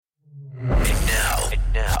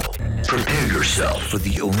Prepare yourself for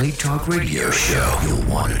the only talk radio show you'll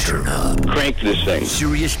want to turn up. Crank this thing.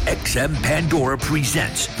 Sirius XM Pandora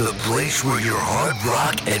presents the place where your hard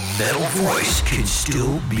rock and metal voice can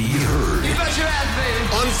still be heard. You bet your ass, baby.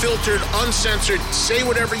 Unfiltered, uncensored, say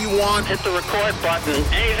whatever you want. Hit the record button.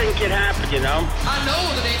 Anything can happen, you know? I know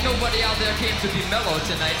that ain't nobody out there came to be mellow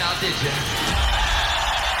tonight, now did you?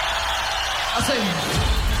 I say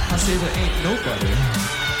there ain't nobody.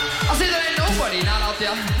 I say there ain't nobody not out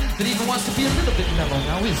there that even wants to be a little bit mellow,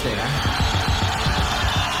 now is there?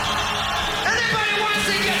 Anybody wants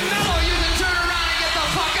to get mellow, you can turn around and get the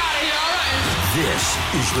fuck out of here, all right? This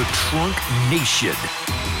is the Trunk Nation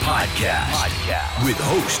podcast with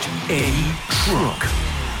host Eddie Trunk.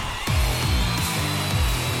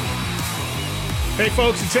 Hey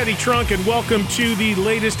folks, it's Eddie Trunk, and welcome to the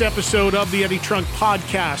latest episode of the Eddie Trunk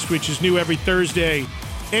podcast, which is new every Thursday,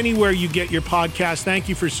 anywhere you get your podcast. Thank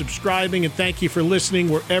you for subscribing, and thank you for listening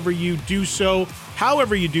wherever you do so,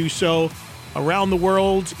 however you do so, around the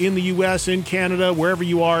world, in the U.S., in Canada, wherever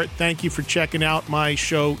you are. Thank you for checking out my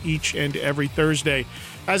show each and every Thursday.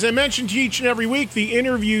 As I mentioned to you each and every week, the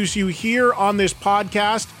interviews you hear on this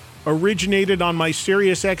podcast originated on my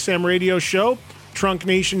Sirius XM radio show. Trunk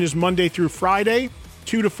Nation is Monday through Friday,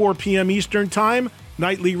 2 to 4 p.m. Eastern Time.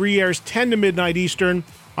 Nightly re-airs 10 to midnight Eastern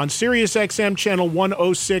on Sirius XM Channel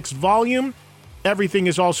 106 Volume. Everything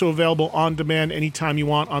is also available on demand anytime you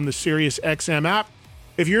want on the Sirius XM app.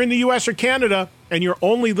 If you're in the U.S. or Canada and you're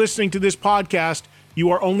only listening to this podcast, you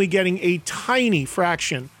are only getting a tiny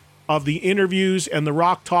fraction of the interviews and the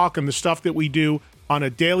rock talk and the stuff that we do on a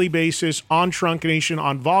daily basis on Trunk Nation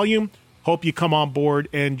on Volume. Hope you come on board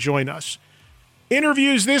and join us.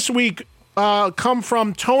 Interviews this week come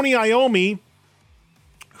from Tony Iommi,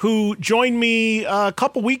 who joined me a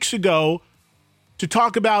couple weeks ago to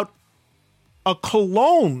talk about a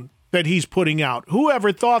cologne that he's putting out.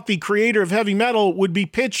 Whoever thought the creator of heavy metal would be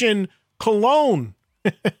pitching cologne?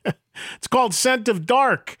 It's called Scent of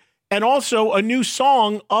Dark, and also a new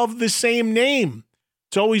song of the same name.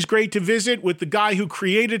 It's always great to visit with the guy who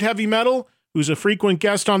created heavy metal, who's a frequent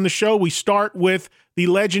guest on the show. We start with the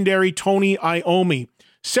legendary Tony Iommi.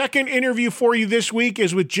 Second interview for you this week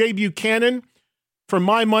is with Jay Buchanan. For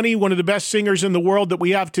my money, one of the best singers in the world that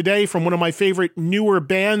we have today, from one of my favorite newer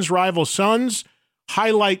bands, Rival Sons.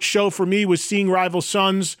 Highlight show for me was seeing Rival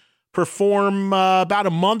Sons perform about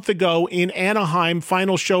a month ago in Anaheim,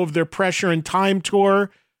 final show of their Pressure and Time tour.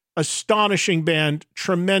 Astonishing band,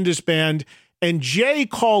 tremendous band. And Jay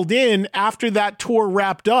called in after that tour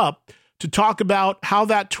wrapped up to talk about how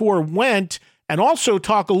that tour went, and also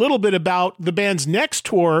talk a little bit about the band's next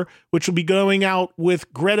tour, which will be going out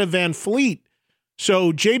with Greta Van Fleet.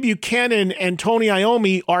 So Jay Buchanan and Tony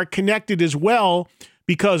Iommi are connected as well,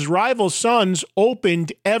 because Rival Sons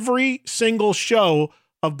opened every single show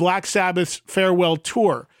of Black Sabbath's farewell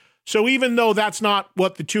tour. So even though that's not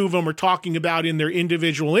what the two of them are talking about in their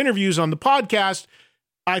individual interviews on the podcast,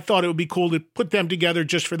 I thought it would be cool to put them together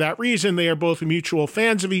just for that reason. They are both mutual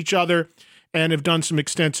fans of each other and have done some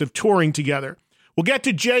extensive touring together. We'll get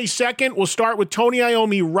to Jay second. We'll start with Tony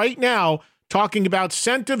Iommi right now, talking about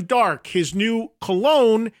Scent of Dark, his new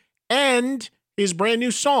cologne, and his brand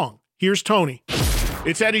new song. Here's Tony.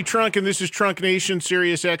 It's Eddie Trunk, and this is Trunk Nation,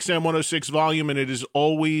 Sirius XM 106 Volume, and it is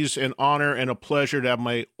always an honor and a pleasure to have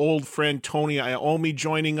my old friend Tony Iommi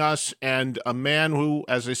joining us, and a man who,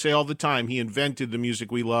 as I say all the time, he invented the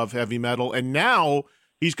music we love, heavy metal, and now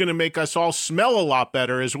he's going to make us all smell a lot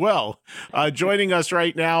better as well. Joining us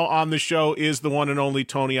right now on the show is the one and only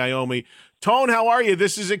Tony Iommi. Tone, how are you?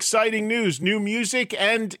 This is exciting news. New music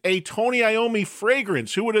and a Tony Iommi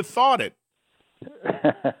fragrance. Who would have thought it?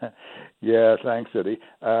 Yeah, thanks, Eddie.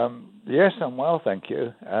 Yes, I'm well, thank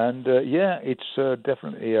you. And yeah, it's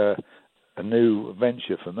definitely a new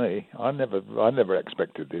venture for me. I never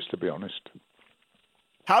expected this, to be honest.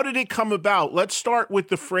 How did it come about? Let's start with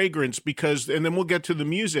the fragrance, and then we'll get to the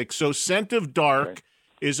music. So, Scent of Dark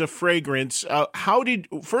is a fragrance.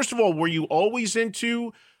 First of all, were you always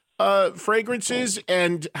into fragrances,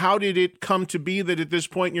 and how did it come to be that at this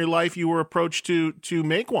point in your life you were approached to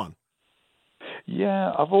make one?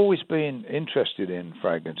 Yeah, I've always been interested in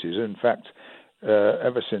fragrances. In fact,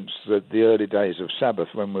 ever since the early days of Sabbath,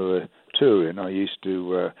 when we were touring, I used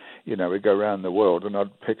to, we'd go around the world and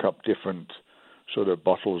I'd pick up different sort of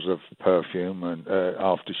bottles of perfume and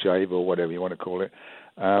aftershave or whatever you want to call it,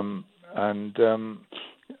 and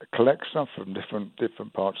collect stuff from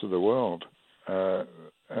different parts of the world.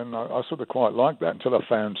 And I sort of quite liked that until I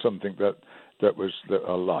found something that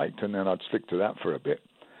I liked, and then I'd stick to that for a bit.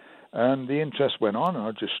 And the interest went on.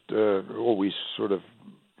 I just always sort of,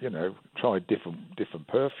 tried different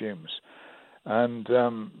perfumes. And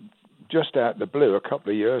just out of the blue, a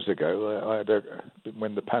couple of years ago, I had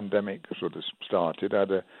when the pandemic sort of started, I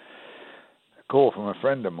had a call from a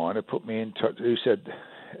friend of mine who put me in touch, who said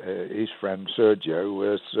his friend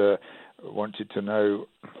Sergio wanted to know,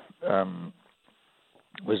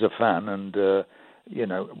 was a fan and,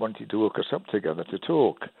 wanted to hook us up together to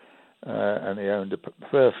talk. And he owned a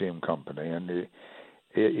perfume company, and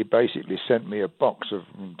he basically sent me a box of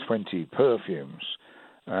 20 perfumes.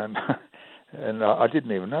 And and I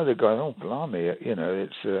didn't even know. They're going, oh, blimey,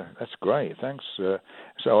 that's great, thanks.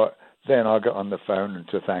 Then I got on the phone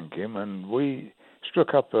to thank him, and we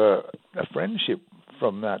struck up a friendship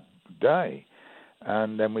from that day.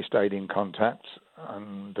 And then we stayed in contact,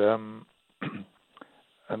 and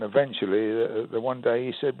eventually, the one day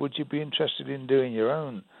he said, would you be interested in doing your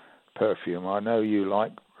own perfume? I know you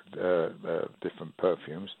like different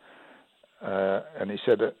perfumes. And he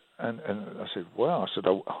said, and I said, well,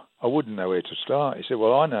 I wouldn't know where to start. He said,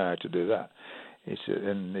 well, I know how to do that. He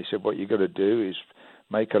said, what you got to do is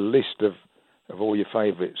make a list of all your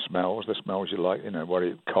favourite smells, the smells you like,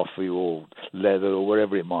 coffee or leather or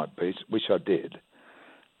whatever it might be, which I did.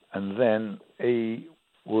 And then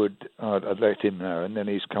I'd let him know, and then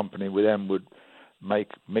his company with them would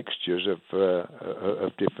make mixtures of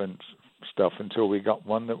different stuff until we got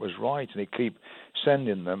one that was right. And he'd keep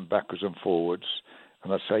sending them backwards and forwards.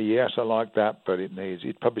 And I'd say, yes, I like that, but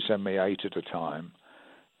he'd probably send me 8 at a time.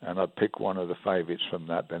 And I'd pick one of the favourites from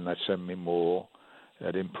that, then they'd send me more.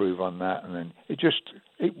 They'd improve on that. And then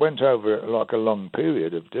it went over like a long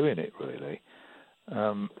period of doing it, really.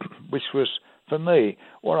 Which was, for me,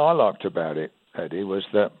 what I liked about it, Eddie, was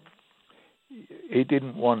that he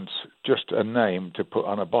didn't want just a name to put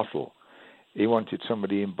on a bottle. He wanted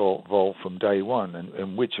somebody involved from day one,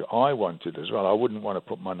 and which I wanted as well. I wouldn't want to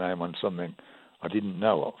put my name on something I didn't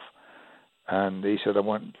know of. And he said,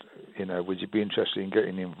 would you be interested in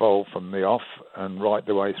getting involved from the off and right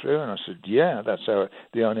the way through? And I said, yeah, that's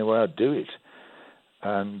the only way I'd do it.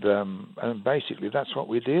 And basically that's what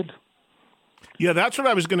we did. Yeah, that's what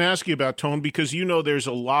I was going to ask you about, Tone, because there's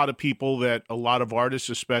a lot of people a lot of artists,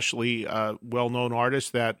 especially well-known artists,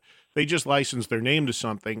 that they just license their name to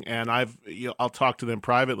something, and I'll talk to them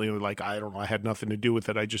privately, and they're like, I don't know, I had nothing to do with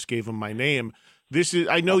it, I just gave them my name.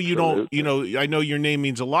 I know you don't, I know your name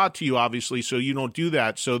means a lot to you, obviously, so you don't do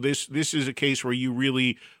that. So this is a case where you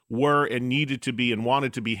really were and needed to be and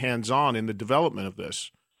wanted to be hands-on in the development of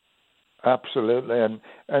this. Absolutely, and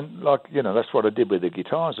like that's what I did with the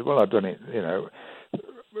guitars as well. I've done it.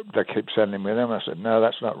 They keep sending me them. I said, no,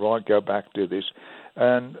 that's not right. Go back, do this,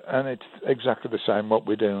 and it's exactly the same what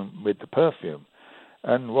we're doing with the perfume.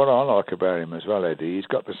 And what I like about him as well, Eddie, he's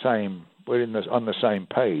got the same. We're on the same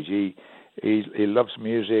page. He loves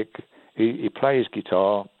music. He plays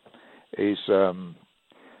guitar. He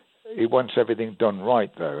wants everything done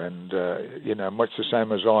right though, and much the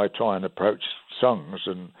same as I try and approach songs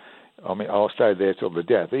and. I mean, I'll stay there till the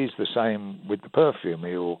death. He's the same with the perfume.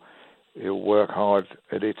 He'll work hard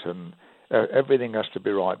at it, and everything has to be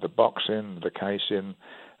right. The boxing, the casing,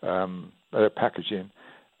 the packaging,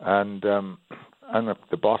 and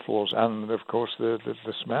the bottles, and of course the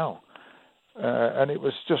smell. And it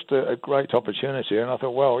was just a great opportunity. And I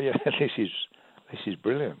thought, well, yeah, this is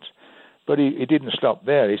brilliant. But he didn't stop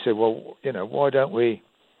there. He said, well, why don't we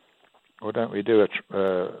do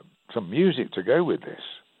some music to go with this?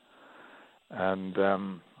 And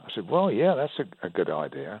I said, well, yeah, that's a good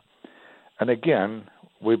idea. And again,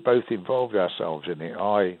 we both involved ourselves in it.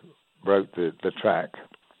 I wrote the track,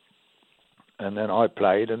 and then I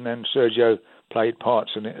played, and then Sergio played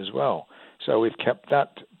parts in it as well. So we've kept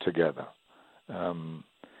that together.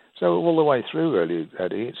 So all the way through, really,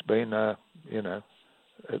 Eddie, it's been,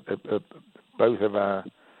 both of our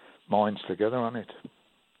minds together on it.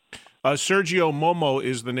 Sergio Momo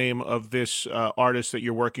is the name of this artist that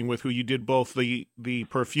you're working with, who you did both the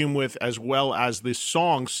perfume with as well as this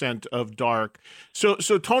song, Scent of Dark. So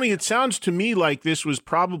Tony, it sounds to me like this was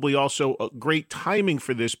probably also a great timing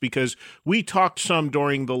for this, because we talked some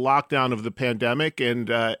during the lockdown of the pandemic, and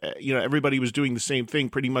everybody was doing the same thing,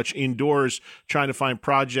 pretty much indoors, trying to find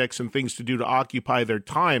projects and things to do to occupy their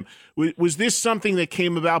time. Was this something that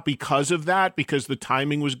came about because of that, because the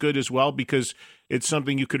timing was good as well, because it's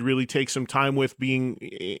something you could really take some time with being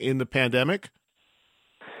in the pandemic?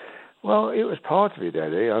 Well, it was part of it,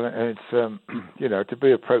 Eddie. And it's, to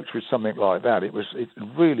be approached with something like that, it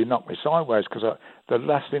really knocked me sideways, because the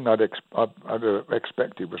last thing I'd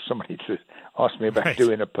expected was somebody to ask me about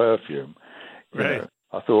doing a perfume. Right.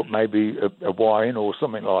 I thought maybe a wine or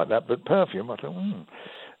something like that, but perfume, I thought,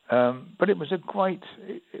 but it was a great,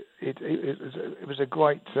 it was a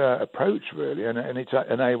great approach, really, and it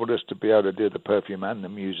enabled us to be able to do the perfume and the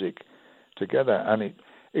music together. And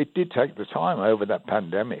it did take the time over that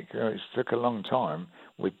pandemic. It took a long time.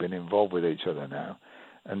 We've been involved with each other now,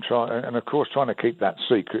 and of course trying to keep that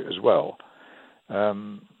secret as well.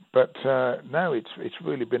 But no, it's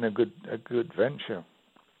really been a good venture.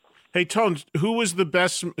 Hey, Tone, who was the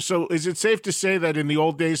best? So is it safe to say that in the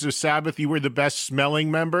old days of Sabbath, you were the best smelling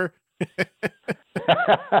member?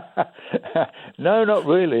 No, not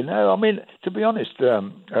really. No, I mean, to be honest,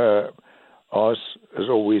 Oz has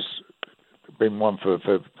always been one for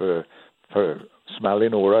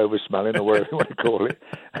smelling or over smelling or whatever you want to call it.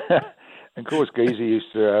 And of course, Geezer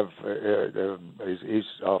used to have his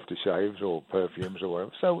aftershaves or perfumes or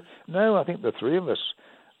whatever. So no, I think the three of us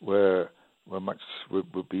would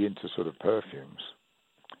be into sort of perfumes.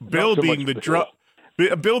 Bill being the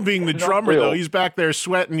drummer, though, he's back there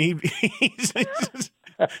sweating.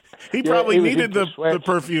 He probably needed the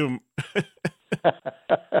perfume.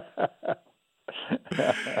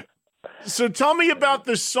 So tell me about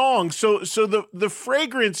the song. So the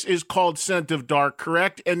fragrance is called Scent of Dark,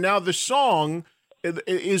 correct? And now the song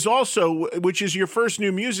is also, which is your first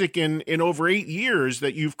new music in over 8 years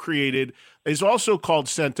that you've created, is also called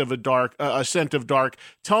Scent of Dark.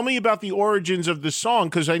 Tell me about the origins of the song,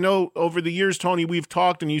 because I know over the years, Tony, we've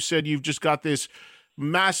talked, and you said you've just got this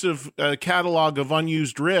massive catalog of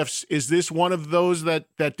unused riffs. Is this one of those that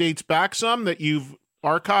dates back some that you've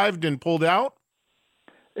archived and pulled out?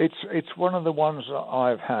 It's one of the ones that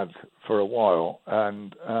I've had for a while,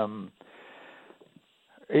 and I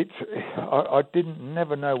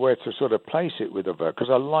never know where to sort of place it with because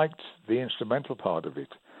I liked the instrumental part of it,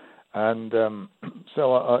 and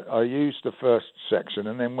so I used the first section,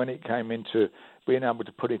 and then when it came into being able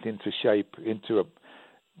to put it into shape,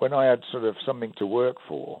 when I had sort of something to work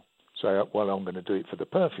for, say, well, I'm going to do it for the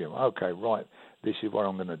perfume. Okay, right, this is what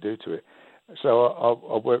I'm going to do to it. So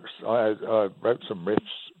I wrote some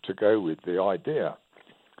riffs to go with the idea,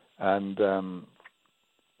 and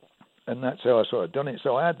that's how I sort of done it.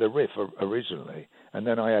 So I had the riff originally, and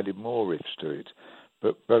then I added more riffs to it.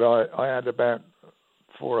 But I had about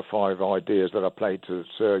 4 or 5 ideas that I played to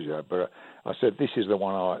Sergio. But I said, this is the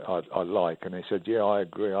one I like, and he said, yeah, I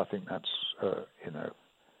agree. I think that's a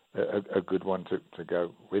good one to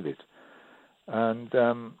go with it, and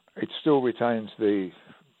it still retains the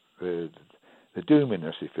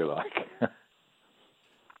doominess, if you like.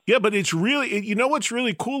 Yeah, but it's really, you know what's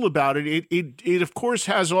really cool about it? It of course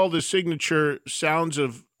has all the signature sounds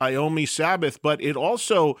of Iommi Sabbath, but it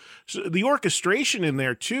also, the orchestration in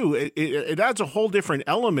there too, it adds a whole different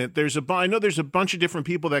element. I know there's a bunch of different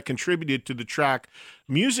people that contributed to the track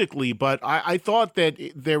musically, but I thought that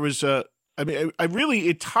there was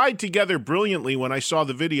it tied together brilliantly when I saw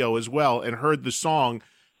the video as well and heard the song.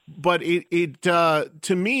 But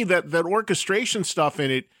to me, that orchestration stuff in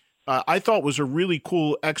it, I thought was a really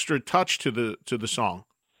cool extra touch to the song.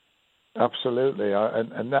 Absolutely,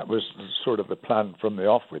 and that was sort of the plan from the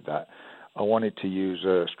off with that. I wanted to use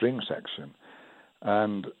a string section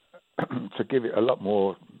and to give it a lot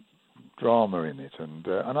more drama in it, and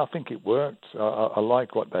I think it worked. I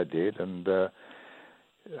like what they did, and it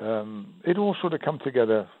all sort of come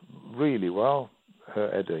together really well,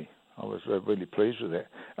 Eddie. I was really pleased with it.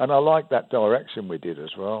 And I like that direction we did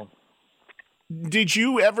as well. Did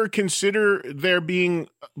you ever consider there being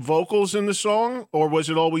vocals in the song, or was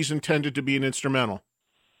it always intended to be an instrumental?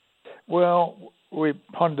 Well, we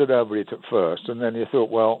pondered over it at first, and then you thought,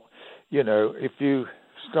 well, if you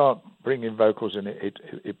start bringing vocals in it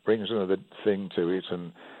brings another thing to it,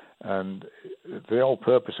 and the whole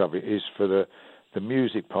purpose of it is for the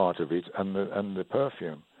music part of it and the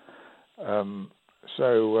perfume.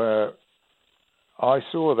 So I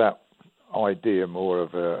saw that idea more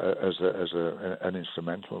of as an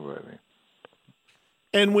instrumental, really.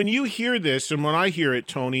 And when you hear this, and when I hear it,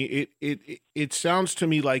 Tony, it sounds to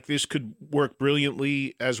me like this could work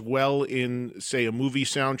brilliantly as well in, say, a movie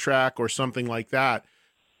soundtrack or something like that.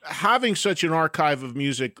 Having such an archive of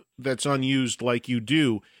music that's unused like you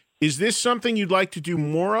do, is this something you'd like to do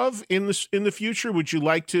more of in the future? Would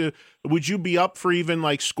you be up for even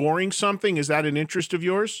like scoring something? Is that an interest of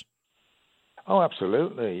yours? Oh,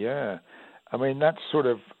 absolutely, yeah. I mean, that's sort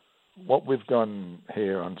of what we've done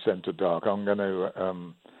here on Scent of Dark. I'm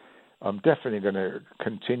definitely going to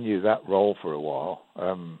continue that role for a while,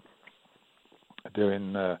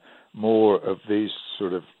 doing more of these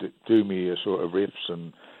sort of doomy sort of riffs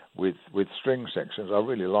and with string sections. I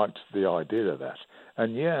really liked the idea of that.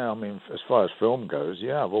 And yeah, I mean, as far as film goes,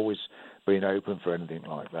 yeah, I've always been open for anything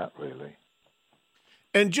like that, really.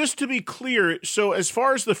 And just to be clear, so as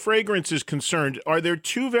far as the fragrance is concerned, are there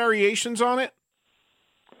 2 variations on it?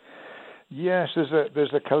 Yes,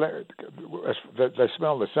 there's a collect. They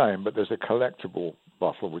smell the same, but there's a collectible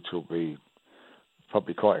bottle which will be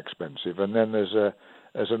probably quite expensive, and then there's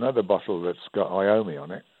another bottle that's got Iommi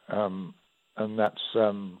on it, and that's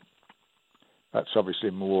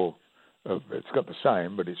obviously more. It's got the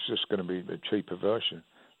same, but it's just going to be the cheaper version.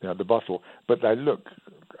 The bottle, but they look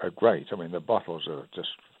great. I mean, the bottles are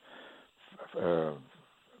just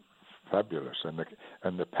fabulous, and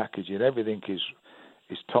the packaging, everything is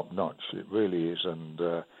top notch. It really is,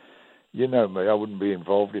 and you know me, I wouldn't be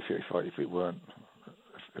involved if it weren't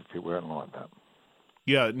like that.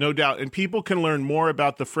 Yeah, no doubt. And people can learn more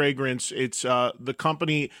about the fragrance. It's the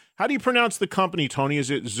company. How do you pronounce the company, Tony? Is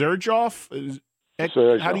it Xerjoff?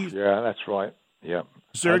 Xerjoff, yeah, that's right. Yeah.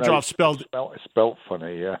 Xerjoff spelled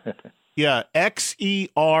funny, yeah. Yeah, XERJOFF.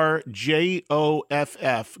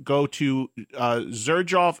 Go to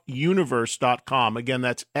XerjoffUniverse.com. Again,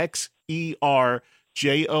 that's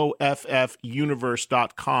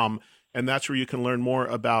XERJOFFUniverse.com. And that's where you can learn more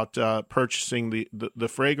about purchasing the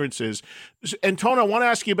fragrances. And Tony, I want to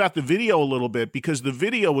ask you about the video a little bit, because the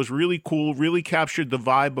video was really cool, really captured the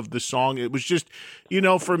vibe of the song. It was just,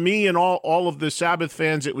 for me and all of the Sabbath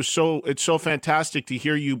fans, it's so fantastic to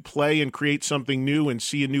hear you play and create something new and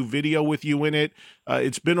see a new video with you in it.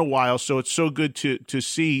 It's been a while, so it's so good to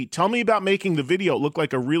see. Tell me about making the video. It looked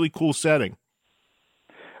like a really cool setting.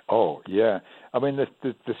 Oh, yeah. I mean,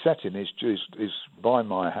 the setting is by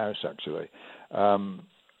my house, actually, and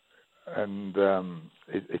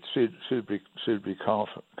it's Sudbury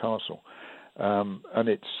Castle, and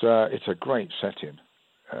it's a great setting.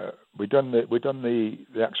 We done the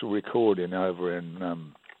actual recording over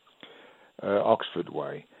in Oxford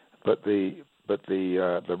Way, but the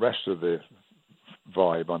rest of the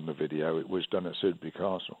vibe on the video, it was done at Sudbury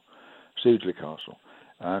Castle,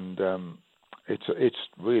 and it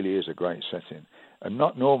really is a great setting. And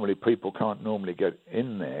not normally, people can't normally get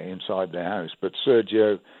in there inside their house, but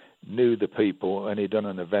Sergio knew the people, and he'd done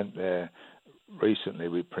an event there recently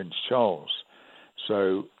with Prince Charles,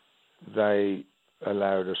 so they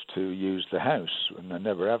allowed us to use the house, and they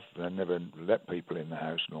never let people in the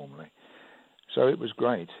house normally. So it was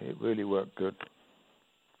great. It really worked good.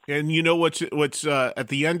 And you know what's at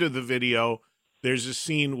the end of the video, there's a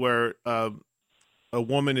scene where a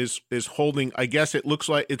woman is holding, I guess it looks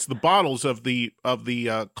like it's the bottles of the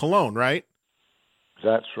cologne, right?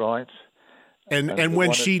 That's right. And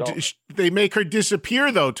when they make her disappear,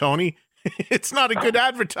 though, Tony, it's not a good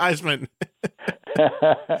advertisement.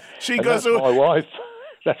 She goes, that's my wife.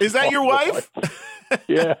 Is that your wife?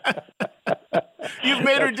 Yeah. You've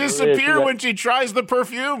made her disappear when she tries the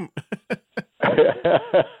perfume.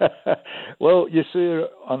 Well, you see her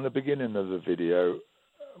on the beginning of the video,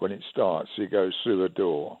 when it starts, she goes through a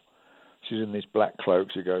door. She's in this black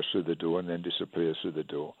cloak. She goes through the door and then disappears through the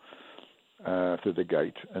door, through the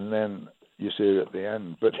gate. And then you see her at the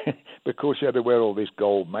end. But because she had to wear all this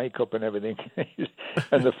gold makeup and everything.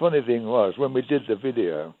 And the funny thing was, when we did the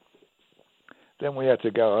video, then we had to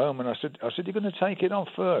go home. And I said, you're going to take it off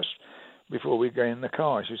first before we go in the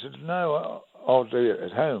car? She said, no, I'll do it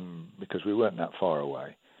at home, because we weren't that far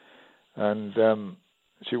away. And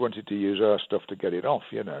she wanted to use her stuff to get it off,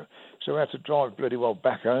 So we had to drive bloody well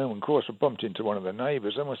back home. And of course, I bumped into one of the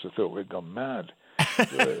neighbours. They must have thought we'd gone mad.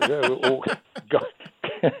 They were all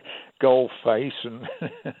gold face and.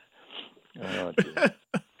 Oh, dear.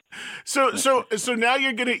 So now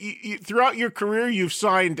you're gonna throughout your career, you've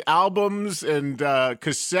signed albums and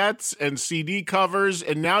cassettes and CD covers,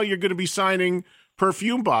 and now you're going to be signing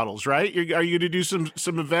perfume bottles, right? Are you going to do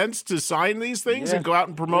some events to sign these things and go out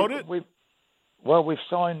and promote it? We've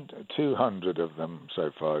signed 200 of them so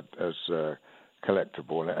far as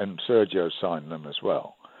collectible, and Sergio signed them as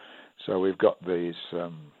well. So we've got these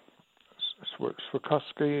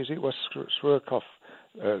Swarovski, is it? Was Swarovski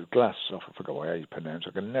glass? I forgot how you pronounce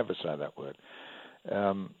it. I can never say that word.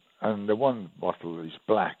 And the one bottle is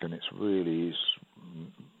black, and it's really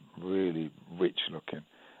rich looking.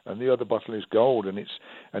 And the other bottle is gold, and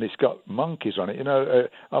it's got monkeys on it.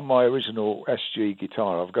 On my original SG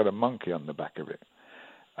guitar, I've got a monkey on the back of it,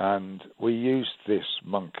 and we used this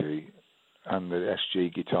monkey and the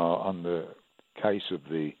SG guitar on the case of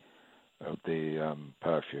the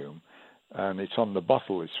perfume, and it's on the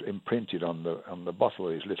bottle. It's imprinted on the bottle.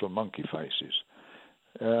 These little monkey faces.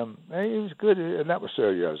 It was good, and that was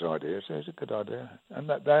Sergio's idea. So it's a good idea, and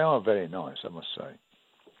that they are very nice, I must say.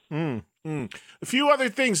 A few other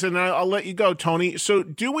things, and I'll let you go, Tony. So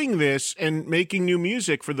doing this and making new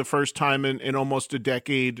music for the first time in almost a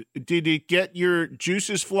decade, did it get your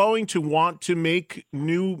juices flowing to want to make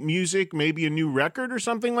new music, maybe a new record or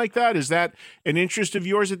something like that? Is that an interest of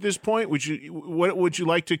yours at this point? Would you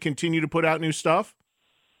like to continue to put out new stuff?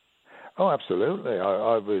 Oh, absolutely.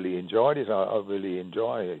 I really enjoyed it. I really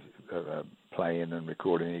enjoy playing and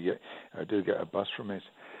recording. I do get a buzz from it.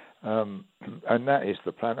 And that is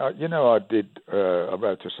the plan. I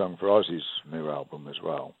wrote a song for Ozzy's new album as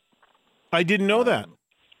well. I didn't know that.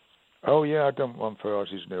 Oh, yeah, I've done one for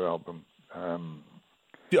Ozzy's new album.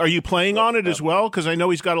 Are you playing on it as well? Because I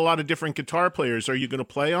know he's got a lot of different guitar players. Are you going to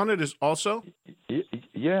play on it also?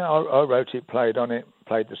 Yeah, I wrote it, played on it,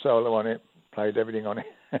 played the solo on it, played everything on it.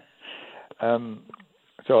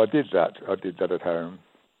 So I did that. I did that at home.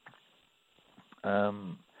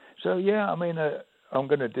 So, yeah, I mean... I'm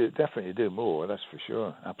going to definitely do more, that's for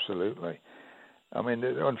sure, absolutely. I mean,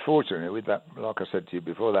 unfortunately, with that, like I said to you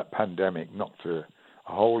before, that pandemic knocked a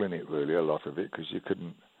hole in it, really, a lot of it, because I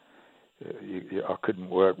couldn't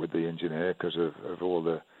work with the engineer because of all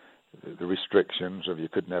the restrictions of you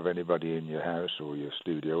couldn't have anybody in your house or your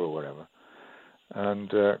studio or whatever.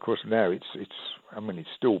 And, of course, now it's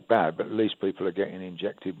still bad, but at least people are getting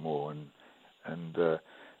injected more, and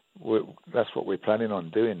that's what we're planning on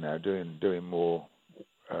doing now, doing more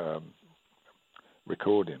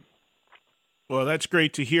recording. Well, that's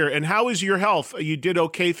great to hear. And how is your health? You did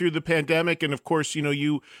okay through the pandemic, and of course, are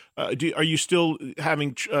you still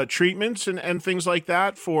having treatments and things like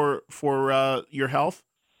that for your health?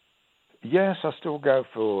 Yes, I still go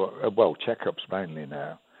for checkups mainly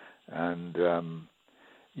now, and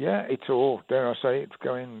it's all, dare I say, it's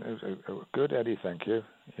going good, Eddie. Thank you.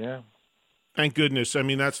 Yeah. Thank goodness. I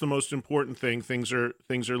mean, that's the most important thing. Things are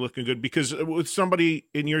looking good, because with somebody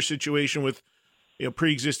in your situation with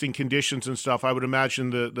pre-existing conditions and stuff, I would imagine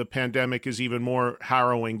the pandemic is even more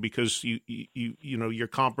harrowing because you're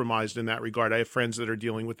compromised in that regard. I have friends that are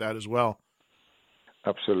dealing with that as well.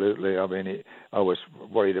 Absolutely. I mean, I was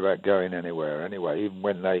worried about going anywhere anyway. Even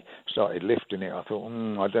when they started lifting it, I thought,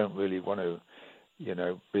 I don't really want to,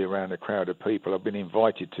 be around a crowd of people. I've been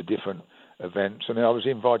invited to different events, and I was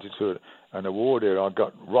invited to an award here. I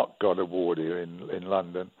got Rock God Award here in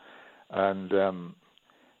London, and I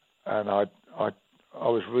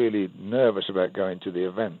was really nervous about going to the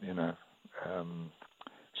event,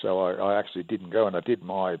 so I actually didn't go, and I did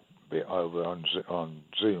my bit over on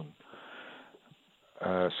Zoom.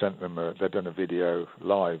 Sent them they'd done a video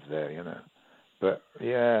live there, but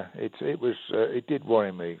yeah, it did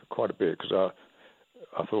worry me quite a bit, because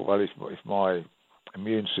I thought, well, if my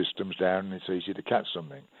immune system's down, it's easy to catch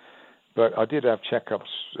something. But I did have checkups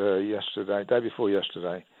day before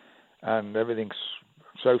yesterday, and everything's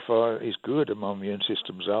so far is good, and my immune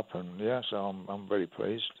system's up, and so I'm very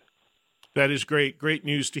pleased. That is great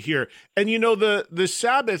news to hear. And the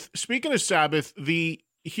Sabbath. Speaking of Sabbath,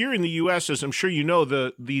 here in the U.S., as I'm sure you know,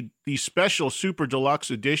 the special super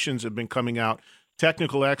deluxe editions have been coming out.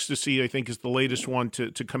 Technical Ecstasy, I think, is the latest one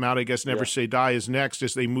to come out. I guess Never Say Die is next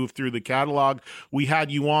as they move through the catalog. We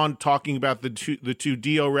had you on talking about the two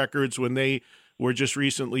Dio records when they were just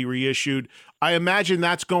recently reissued. I imagine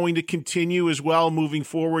that's going to continue as well moving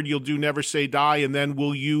forward. You'll do Never Say Die, and then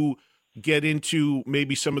will you get into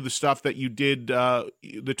maybe some of the stuff that you did,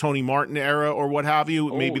 the Tony Martin era or what have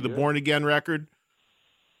you, maybe the Born Again record?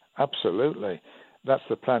 Absolutely. That's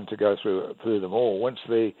the plan, to go through them all. Once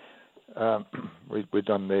we've done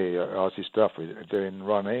the Ozzy stuff, we're doing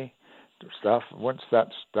Ronnie stuff. Once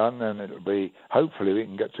that's done, then it'll be, hopefully we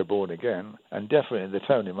can get to Born Again, and definitely the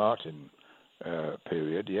Tony Martin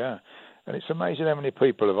period, And it's amazing how many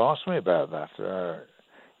people have asked me about that.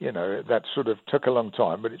 That sort of took a long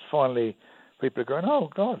time, but it's finally, people are going, oh,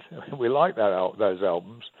 God, we like those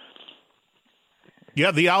albums.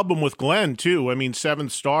 Yeah, the album with Glenn, too. I mean,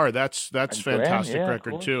 Seventh Star, that's fantastic Glenn,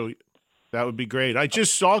 record, too. That would be great. I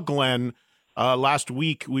just saw Glenn last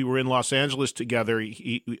week. We were in Los Angeles together.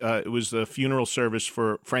 It was the funeral service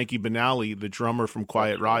for Frankie Banali, the drummer from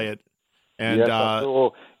Quiet Riot. And yes, I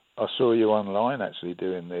saw you online actually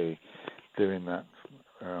doing that.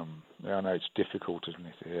 I know it's difficult, isn't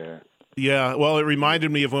it? Yeah. Yeah, well, it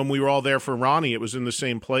reminded me of when we were all there for Ronnie. It was in the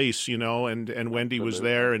same place, and Wendy was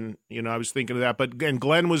there, and, I was thinking of that. But, again,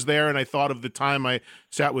 Glenn was there, and I thought of the time I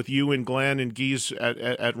sat with you and Glenn and Geese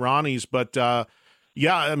at Ronnie's. But, I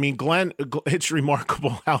mean, Glenn, it's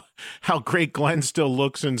remarkable how great Glenn still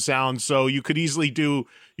looks and sounds. So you could easily do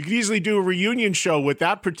a reunion show with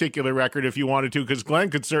that particular record if you wanted to, because Glenn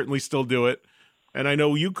could certainly still do it, and I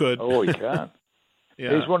know you could. Oh, he can.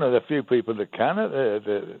 Yeah. He's one of the few people that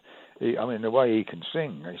can. the way he can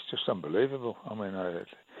sing, it's just unbelievable. I mean,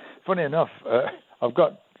 funny enough, I've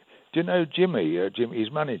got. Do you know Jimmy?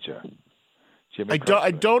 His manager. Jimmy.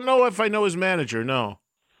 I don't know if I know his manager. No.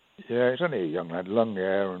 Yeah, he's only a young lad, long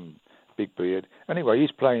hair and big beard. Anyway,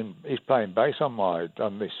 he's playing bass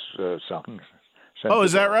on this song. Oh,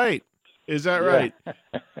 is that right? Is that right?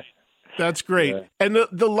 That's great. Yeah. And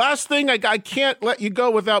the last thing, I can't let you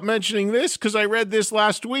go without mentioning this, because I read this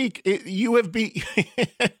last week. You have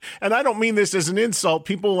and I don't mean this as an insult.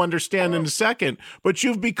 People will understand in a second. But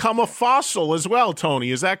you've become a fossil as well,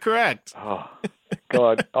 Tony. Is that correct? Oh,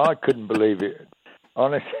 God, I couldn't believe it.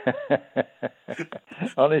 Honestly,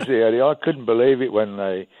 Eddie, I couldn't believe it when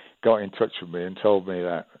they got in touch with me and told me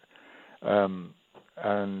that.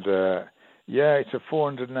 Yeah, it's a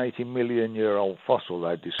 480 million year old fossil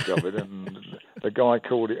they discovered, and the guy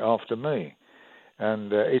called it after me.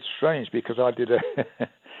 And it's strange because I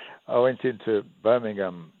went into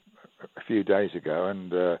Birmingham a few days ago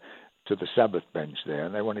and to the Sabbath bench there,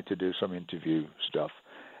 and they wanted to do some interview stuff.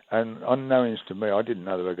 And unknowns to me, I didn't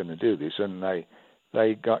know they were going to do this, and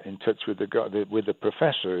they got in touch with the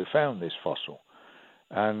professor who found this fossil,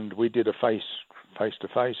 and we did a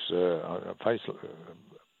face-to-face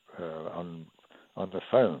on the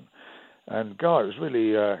phone, and God, it was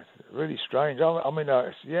really really strange.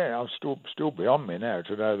 I'm still beyond me now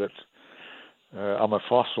to know that I'm a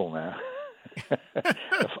fossil now.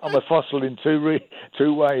 I'm a fossil in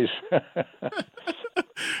two ways.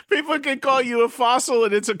 People can call you a fossil,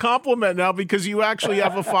 and it's a compliment now because you actually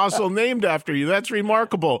have a fossil named after you. That's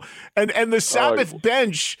remarkable. And the Sabbath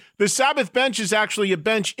bench, is actually a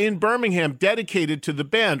bench in Birmingham dedicated to the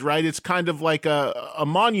band, right? It's kind of like a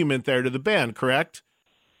monument there to the band, correct?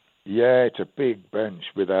 Yeah, it's a big bench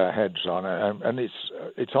with our heads on it, and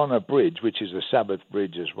it's on a bridge, which is a Sabbath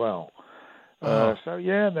bridge as well. So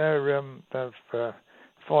yeah, they've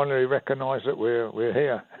finally recognised that we're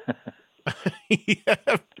here. Yeah,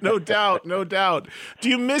 no doubt. Do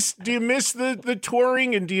you miss the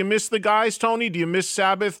touring, and do you miss the guys, Tony? Do you miss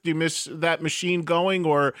Sabbath? Do you miss that machine going,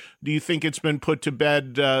 or do you think it's been put to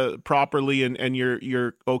bed properly and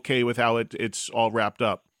you're okay with how it's all wrapped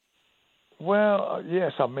up? Well,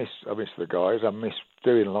 yes, I miss the guys. I miss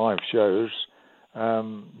doing live shows.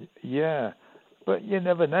 Yeah. But you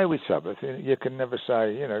never know with Sabbath. You can never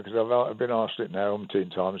say, because I've been asked it now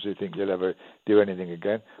umpteen times, do you think you'll ever do anything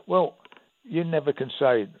again? Well, you never can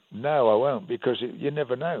say, no, I won't, because you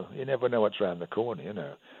never know. You never know what's around the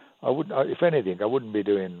corner, if anything, I wouldn't be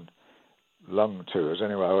doing long tours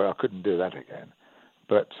anyway. I couldn't do that again.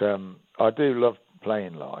 But I do love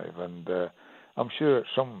playing live, and I'm sure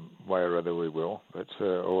some way or other we will,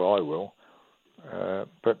 or I will.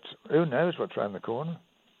 But who knows what's around the corner?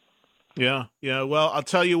 Yeah. Well, I'll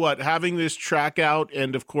tell you what, having this track out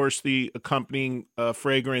and, of course, the accompanying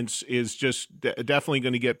fragrance is just definitely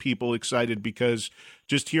going to get people excited, because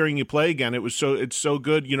just hearing you play again, it's so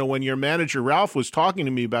good. When your manager, Ralph, was talking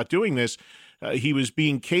to me about doing this, he was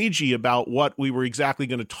being cagey about what we were exactly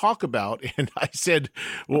going to talk about. And I said,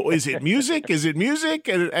 well, is it music? Is it music?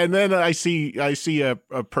 And then I see a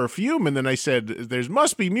perfume. And then I said, there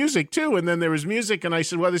must be music too. And then there was music. And I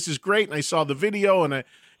said, well, this is great. And I saw the video, and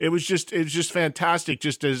it was just fantastic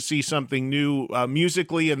just to see something new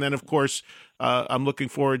musically. And then, of course, I'm looking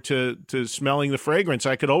forward to smelling the fragrance.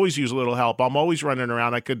 I could always use a little help. I'm always running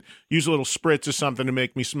around. I could use a little spritz or something to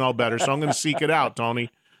make me smell better. So I'm going to seek it out,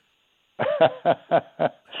 Tony.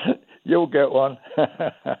 You'll get one.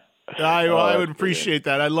 I would appreciate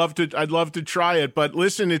that. I'd love to try it. But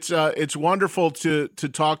listen, it's wonderful to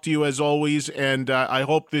talk to you as always, and I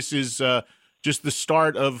hope this is just the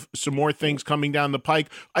start of some more things coming down the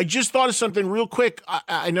pike. I just thought of something real quick.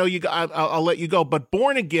 I know I'll let you go, but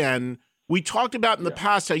Born Again, we talked about in the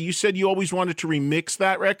past how you said you always wanted to remix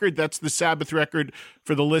that record. That's the Sabbath record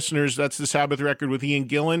for the listeners. That's the Sabbath record with Ian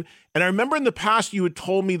Gillan. And I remember in the past you had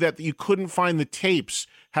told me that you couldn't find the tapes.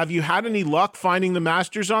 Have you had any luck finding the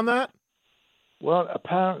masters on that? Well,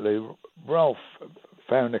 apparently Ralph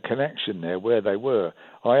found a connection there where they were.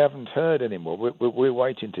 I haven't heard anymore. We're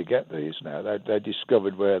waiting to get these now. They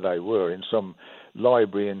discovered where they were in some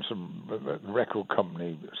library in some record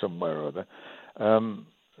company somewhere or other.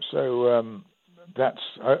 So that's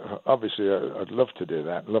obviously I'd love to do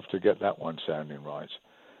that. Love to get that one sounding right,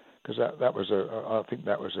 because I think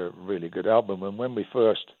that was a really good album. And when we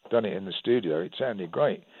first done it in the studio, it sounded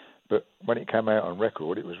great, but when it came out on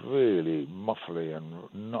record, it was really muffly and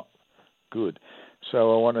not good.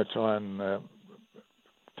 So I want to try and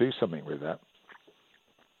do something with that.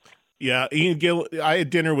 Yeah, I had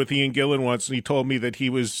dinner with Ian Gillan once, and he told me that he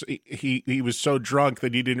was so drunk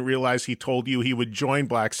that he didn't realize he told you he would join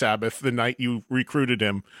Black Sabbath the night you recruited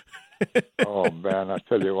him. Oh, man, I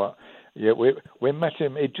tell you what. Yeah, we met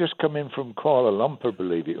him. He'd just come in from Kuala Lumpur,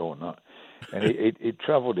 believe it or not. And he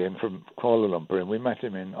travelled in from Kuala Lumpur, and we met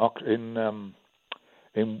him in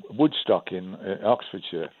Woodstock in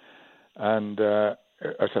Oxfordshire, and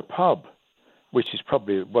at a pub, which is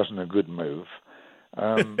probably wasn't a good move.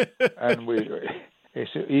 And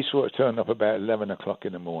he sort of turned up about 11 o'clock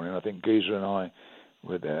in the morning. I think Geezer and I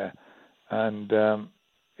were there, and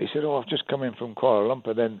he said, "Oh, I've just come in from Kuala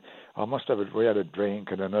Lumpur." Then we had a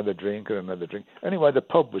drink and another drink and another drink. Anyway, the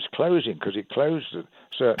pub was closing because it closed at a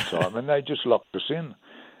certain time, and they just locked us in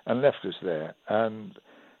and left us there. And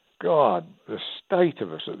God, the state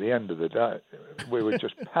of us at the end of the day, we were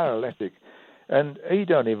just paralytic. And he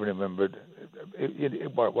don't even remember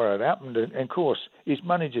what had happened. And of course, his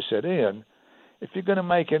manager said, "Ian, if you're going to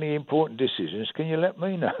make any important decisions, can you let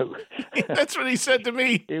me know?" That's what he said to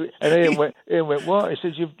me. And Ian went, "What?" He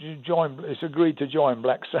said, "It's agreed to join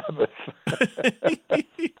Black Sabbath."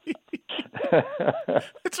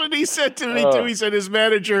 That's what he said to me, too. He said his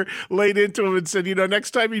manager laid into him and said,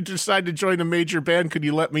 "Next time you decide to join a major band, could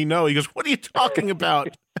you let me know?" He goes, "What are you talking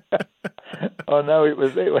about?" Oh, no, it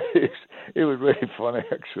was really funny,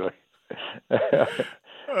 actually.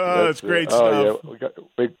 That's great stuff.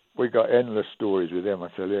 Yeah, we got endless stories with him. I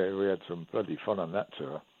tell you, we had some bloody fun on that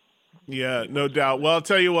tour. Yeah, no doubt. Well, I'll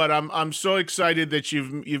tell you what, I'm so excited that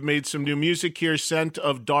you've made some new music here. "Scent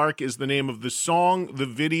of Dark" is the name of the song, the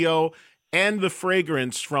video, and the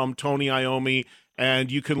fragrance from Tony Iommi. And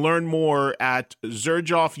you can learn more at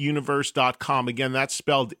xerjoffuniverse.com. Again, that's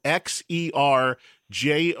spelled XERJOFF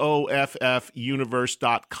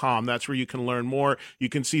universe.com. That's where you can learn more. You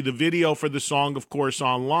can see the video for the song, of course,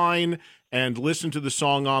 online, and listen to the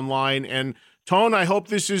song online. And Tone, I hope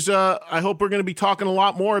I hope we're going to be talking a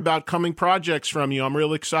lot more about coming projects from you. I'm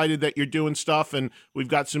real excited that you're doing stuff, and we've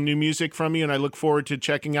got some new music from you, and I look forward to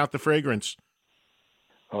checking out the fragrance.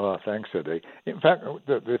 Oh, thanks, Eddie. In fact,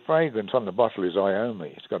 the fragrance on the bottle is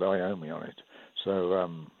Iommi. It's got Iommi on it. So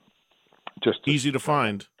just easy to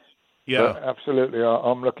find. Yeah, absolutely.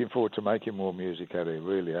 I'm looking forward to making more music, Eddie.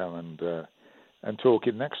 Really am, and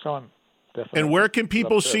talking next time. Definitely. And where can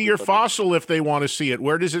people see your fossil if they want to see it?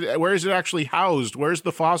 Where is it actually housed? Where's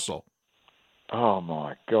the fossil? Oh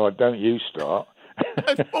my God! Don't you start.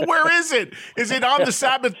 Well, where is it? Is it on the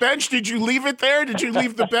Sabbath bench? Did you leave it there? Did you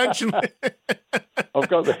leave the bench? I've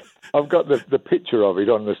got the picture of it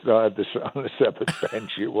on the Sabbath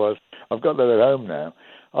bench. It was. I've got that at home now.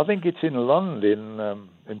 I think it's in London,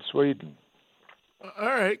 in Sweden. All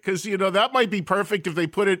right, because that might be perfect if they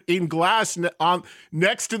put it in glass on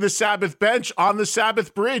next to the Sabbath bench on the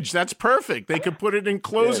Sabbath bridge. That's perfect. They could put it and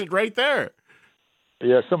close it right there.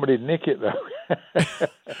 Yeah, somebody'd nick it though.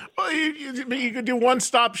 Well, you could do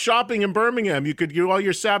one-stop shopping in Birmingham. You could do all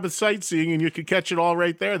your Sabbath sightseeing, and you could catch it all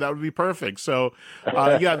right there. That would be perfect. So,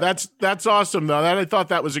 yeah, that's awesome, though. I thought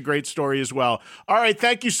that was a great story as well. All right,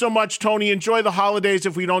 thank you so much, Tony. Enjoy the holidays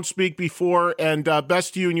if we don't speak before, and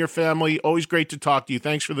best to you and your family. Always great to talk to you.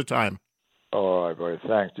 Thanks for the time. All right, boy.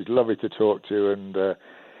 Thanks. It's lovely to talk to you, and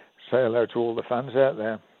say hello to all the fans out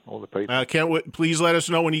there. All the people. Can't wait. Please let us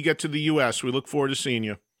know when you get to the U.S. We look forward to seeing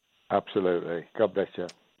you. Absolutely. God bless you.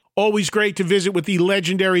 Always great to visit with the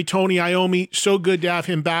legendary Tony Iommi. So good to have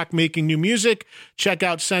him back making new music. Check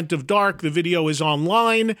out Scent of Dark. The video is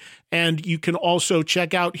online. And you can also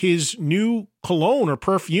check out his new cologne or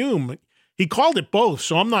perfume. He called it both,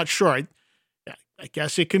 so I'm not sure. I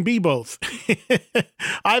guess it can be both.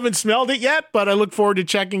 I haven't smelled it yet, but I look forward to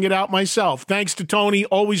checking it out myself. Thanks to Tony.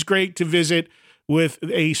 Always great to visit with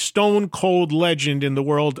a stone-cold legend in the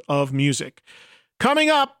world of music. Coming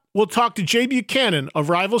up, we'll talk to Jay Buchanan of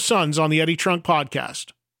Rival Sons on the Eddie Trunk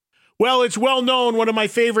Podcast. Well, it's well known one of my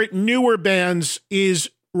favorite newer bands is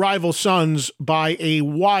Rival Sons by a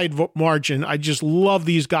wide margin. I just love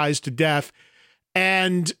these guys to death.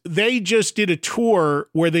 And they just did a tour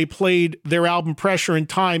where they played their album Pressure in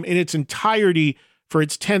Time in its entirety for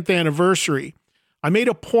its 10th anniversary. I made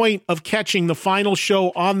a point of catching the final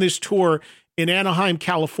show on this tour in Anaheim,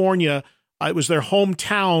 California. It was their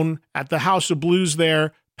hometown at the House of Blues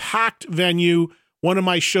there. Packed venue, one of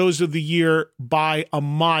my shows of the year by a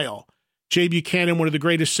mile. Jay Buchanan, one of the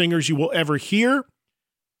greatest singers you will ever hear.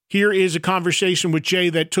 Here is a conversation with Jay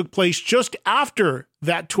that took place just after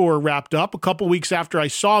that tour wrapped up, a couple weeks after I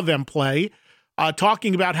saw them play,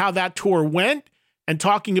 talking about how that tour went and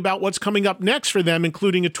talking about what's coming up next for them,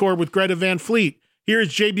 including a tour with Greta Van Fleet. Here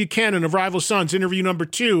is Jay Buchanan of Rival Sons, interview number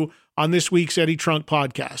 2 on this week's Eddie Trunk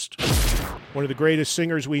Podcast. One of the greatest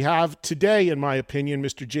singers we have today, in my opinion,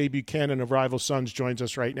 Mr. Jay Buchanan of Rival Sons joins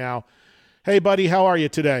us right now. Hey, buddy, how are you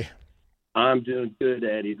today? I'm doing good,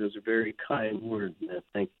 Eddie. Those are very kind words, man.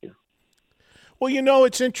 Thank you. Well,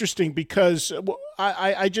 it's interesting because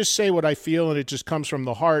I just say what I feel, and it just comes from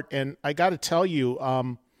the heart. And I got to tell you,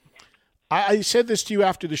 I said this to you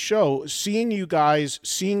after the show, seeing you guys,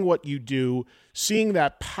 seeing what you do, seeing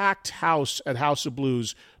that packed house at House of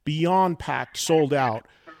Blues, beyond packed, sold out.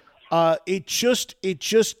 It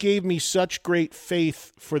just gave me such great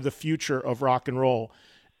faith for the future of rock and roll.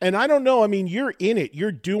 And I don't know, I mean, you're in it,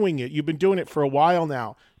 you're doing it, you've been doing it for a while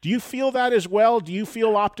now. Do you feel that as well? Do you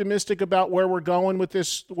feel optimistic about where we're going with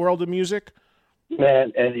this world of music?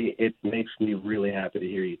 Man, Eddie, it makes me really happy to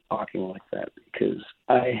hear you talking like that, because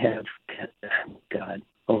I have, God,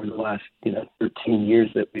 over the last 13 years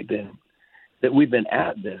that we've been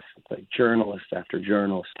at this, like journalist after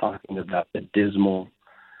journalist talking about the dismal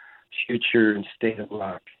future and state of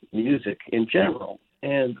rock music in general.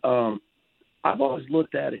 And I've always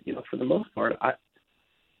looked at it, for the most part,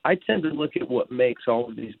 I tend to look at what makes all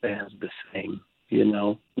of these bands the same,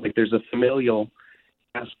 like there's a familial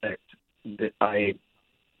aspect that I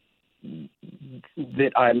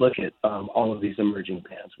look at all of these emerging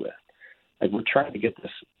bands with. Like, we're trying to get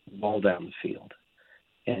this ball down the field,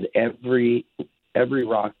 and every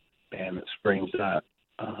rock band that springs up,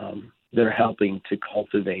 they're helping to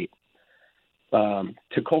cultivate a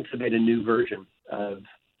new version of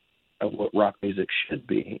what rock music should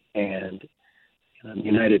be. And in the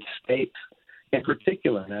United States, in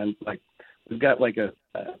particular, man, like, we've got like a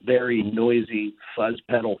very noisy fuzz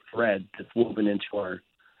pedal thread that's woven into our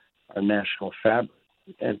national fabric.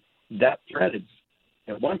 And that thread is,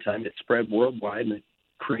 at one time, it spread worldwide, and it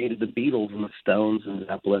created the Beatles and the Stones and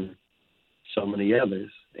Zeppelin, so many others.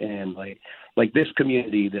 And like this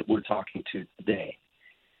community that we're talking to today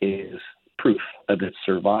is proof of its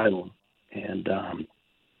survival. And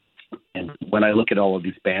when I look at all of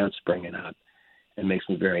these bands springing up, it makes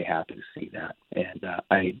me very happy to see that. And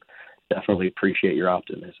I definitely appreciate your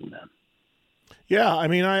optimism, man. Yeah, I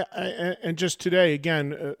mean, and just today,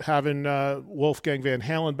 again, having Wolfgang Van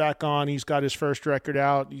Halen back on, he's got his first record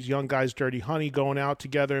out. These young guys, Dirty Honey, going out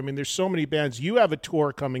together. I mean, there's so many bands. You have a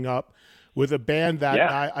tour coming up with a band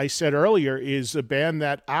that I said earlier is a band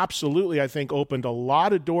that absolutely, I think, opened a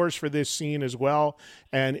lot of doors for this scene as well,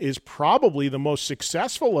 and is probably the most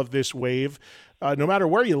successful of this wave. No matter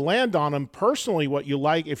where you land on them, personally, what you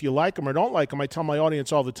like, if you like them or don't like them, I tell my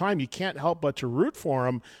audience all the time, you can't help but to root for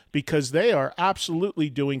them, because they are absolutely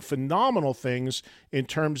doing phenomenal things in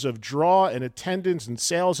terms of draw and attendance and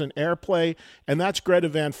sales and airplay, and that's Greta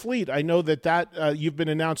Van Fleet. I know that you've been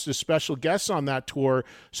announced as special guests on that tour,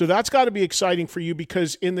 so that's got to be exciting for you,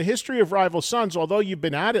 because in the history of Rival Sons, although you've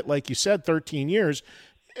been at it, like you said, 13 years,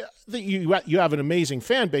 you have an amazing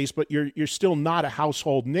fan base, but you're still not a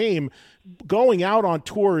household name. Going out on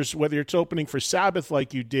tours, whether it's opening for Sabbath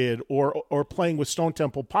like you did, or playing with Stone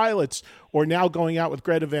Temple Pilots, or now going out with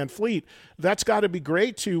Greta Van Fleet, that's got to be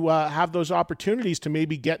great to have those opportunities to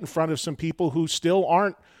maybe get in front of some people who still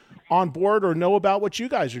aren't on board or know about what you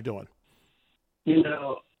guys are doing.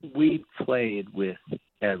 We played with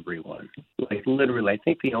everyone. Like, literally, I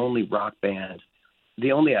think the only iconic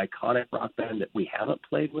rock band that we haven't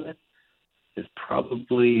played with is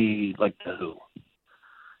probably like The Who,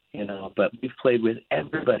 but we've played with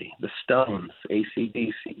everybody, the Stones,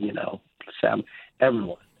 AC/DC, Sabbath,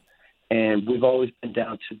 everyone. And we've always been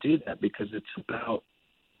down to do that, because it's about,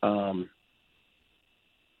 to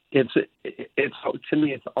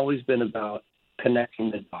me, it's always been about connecting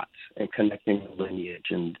the dots and connecting the lineage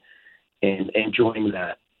and enjoying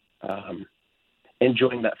that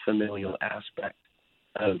familial aspect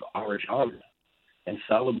of our genre and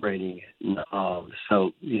celebrating it.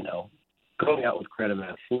 So, going out with Greta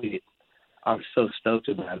Van Fleet, I'm so stoked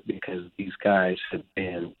about it, because these guys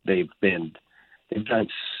they've done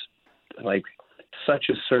like such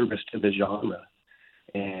a service to the genre,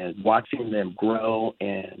 and watching them grow,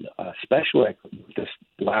 and especially like this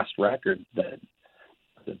last record, the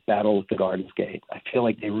Battle at the Garden's Gate, I feel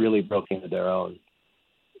like they really broke into their own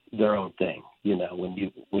thing.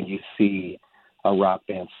 When you see a rock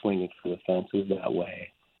band swinging for the fences that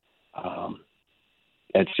way,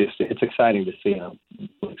 it's exciting to see. I'm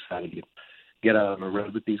really excited to get out on the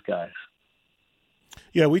road with these guys.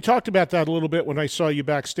 Yeah, we talked about that a little bit when I saw you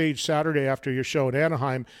backstage Saturday after your show in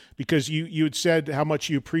Anaheim, because you had said how much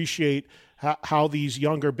you appreciate how these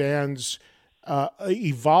younger bands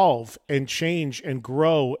evolve and change and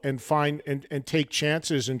grow and find and take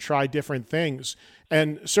chances and try different things.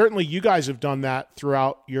 And certainly you guys have done that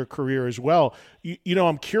throughout your career as well.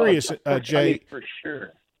 I'm curious, Jay. I mean, for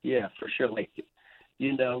sure. Yeah, for sure. Like,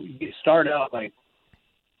 you start out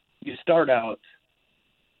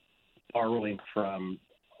borrowing from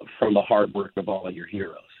the hard work of all of your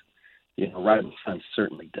heroes. Rival Sons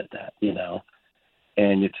certainly did that,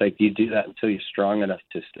 And it's like, you do that until you're strong enough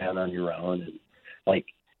to stand on your own. And like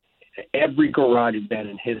every garage band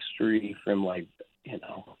in history, from like, you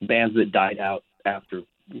know, bands that died out after,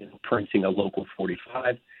 you know, printing a local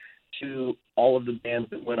 45, to all of the bands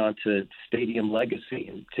that went on to Stadium Legacy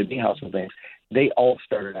and to be household bands, they all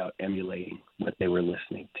started out emulating what they were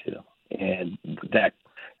listening to. And that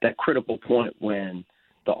critical point when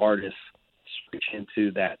the artists switch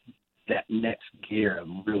into that next gear of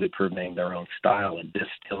really purveying their own style and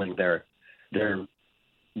distilling their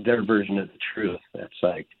version of the truth,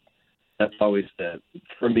 that's always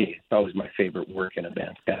for me, it's always my favorite work in a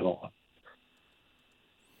band's catalog.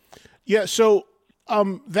 Yeah, so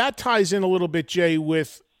that ties in a little bit, Jay,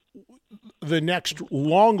 with the next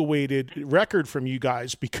long-awaited record from you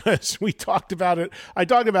guys, because we talked about it. I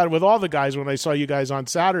talked about it with all the guys when I saw you guys on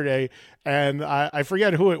Saturday, and I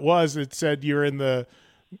forget who it was that said you're in the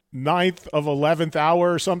 9th of 11th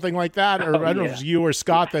hour or something like that, or I don't know if it was you or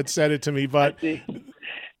Scott that said it to me, but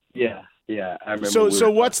yeah, I remember. So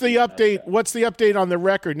what's the update? What's the update on the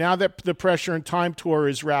record now that the Pressure and Time tour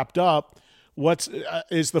is wrapped up? What's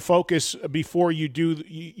is the focus before you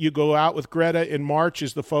go out with Greta in March?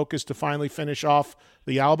 Is the focus to finally finish off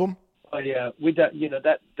the album? Oh yeah,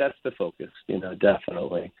 that's the focus.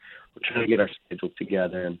 Definitely. We're trying to get our schedule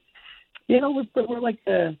together, and we're like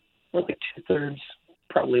 2/3,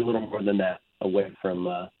 probably a little more than that, away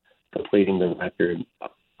from completing the record.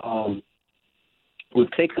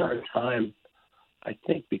 We've taken our time, I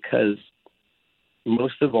think, because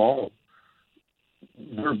most of all,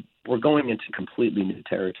 we're going into completely new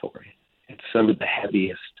territory. It's some of the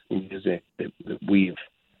heaviest music that we've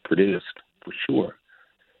produced, for sure,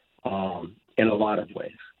 in a lot of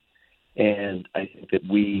ways. And I think that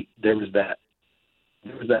there was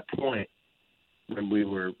that point when we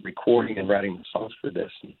were recording and writing the songs for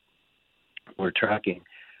this, and we're tracking,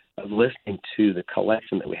 of listening to the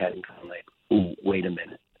collection that we had and kind of like, ooh, wait a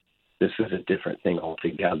minute, this is a different thing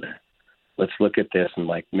altogether. Let's look at this and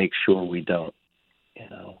like make sure we don't,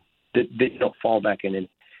 that you don't fall back into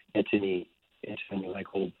any like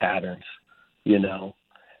old patterns,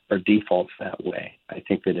 or defaults that way. I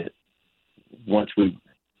think that once we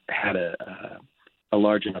had a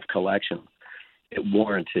large enough collection, it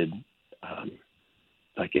warranted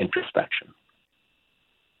like introspection.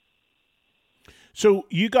 So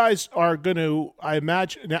you guys are going to, I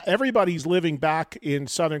imagine, now everybody's living back in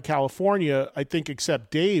Southern California, I think,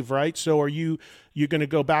 except Dave, right? So are you going to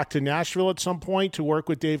go back to Nashville at some point to work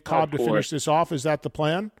with Dave Cobb to finish this off? Is that the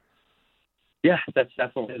plan? Yeah, that's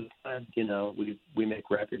definitely the plan. We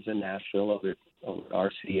make records in Nashville over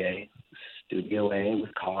RCA, Studio A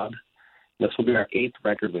with Cobb. This will be our 8th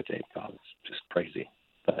record with Dave Cobb. It's just crazy.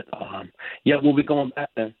 But, we'll be going back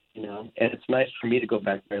there, and it's nice for me to go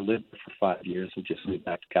back there. I lived there for 5 years and just moved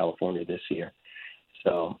back to California this year.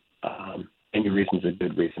 So any reason's a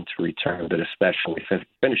good reason to return, but especially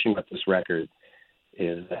finishing up this record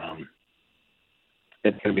is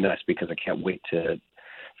it's going to be nice, because I can't wait for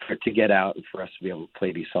it to get out and for us to be able to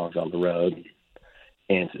play these songs on the road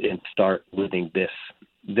and start living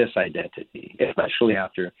this identity, especially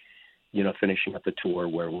after, finishing up the tour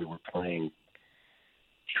where we were playing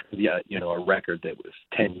a record that was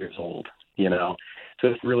 10 years old, So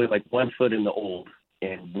it's really like 1 foot in the old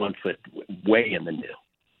and 1 foot way in the new.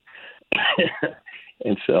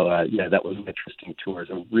 And so, that was an interesting tour.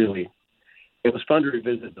 So really, it was fun to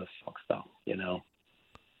revisit those songs, though,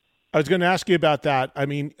 I was going to ask you about that. I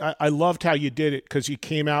mean, I loved how you did it, because you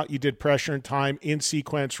came out, you did Pressure and Time in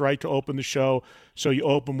sequence right to open the show. So you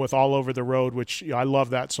open with All Over the Road, which I love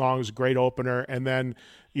that song. It's a great opener. And then,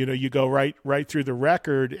 you go right through the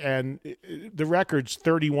record, and the record's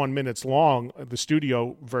 31 minutes long, the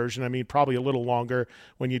studio version. I mean, probably a little longer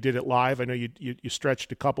when you did it live. I know you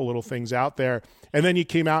stretched a couple little things out there. And then you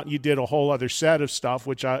came out and you did a whole other set of stuff,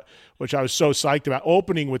 which I was so psyched about,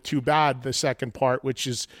 opening with Too Bad, the second part, which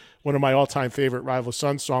is one of my all-time favorite Rival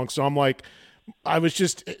Sons songs. So I'm like, I was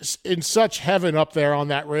just in such heaven up there on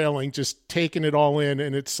that railing, just taking it all in.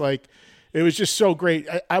 And it's like, it was just so great.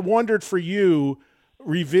 I wondered for you,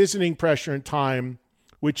 revisiting Pressure and Time,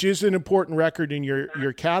 which is an important record in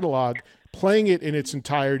your catalog, playing it in its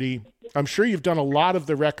entirety. I'm sure you've done a lot of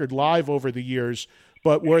the record live over the years,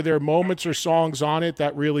 but were there moments or songs on it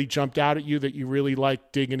that really jumped out at you that you really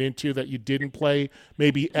liked digging into that you didn't play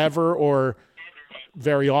maybe ever or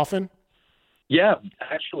very often? Yeah,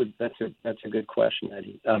 actually, that's a good question,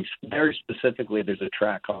 Eddie. Very specifically, there's a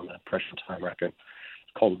track on the Pressure and Time record.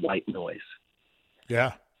 It's called White Noise.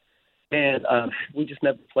 Yeah. And we just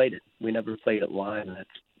never played it. We never played it live, and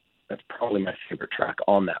that's probably my favorite track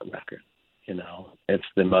on that record. It's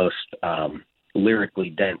the most lyrically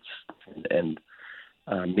dense and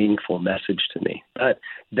meaningful message to me. But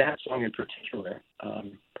that song in particular,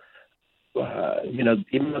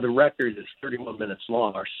 even though the record is 31 minutes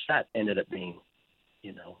long, our set ended up being,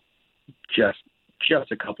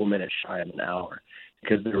 just a couple minutes shy of an hour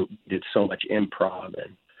because we did so much improv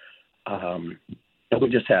and we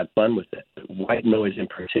just had fun with it. White Noise in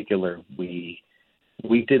particular, we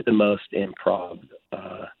did the most improv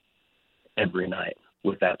every night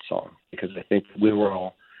with that song because I think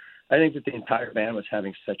that the entire band was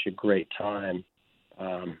having such a great time,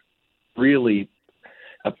 really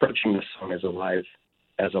approaching this song as a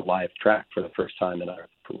live track for the first time in our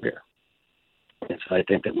career. And so I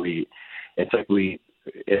think that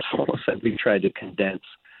it's almost like we tried to condense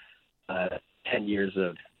 10 years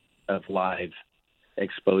of live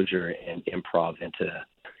exposure and improv into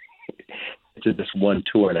this one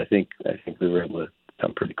tour, and I think we were able to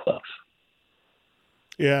come pretty close.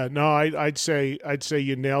 Yeah, no, I'd say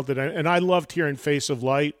you nailed it, and I loved hearing Face of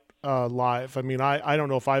Light live. I mean, I don't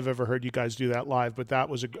know if I've ever heard you guys do that live, but that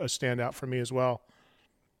was a standout for me as well.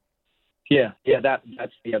 Yeah,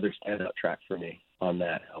 that's the other standout track for me on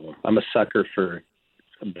that album. I'm a sucker for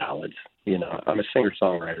ballads. I'm a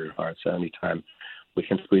singer-songwriter at heart, so anytime we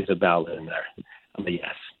can squeeze a ballad in there, I'm a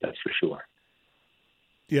yes, that's for sure.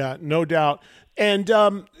 Yeah, no doubt. And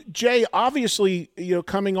Jay, obviously,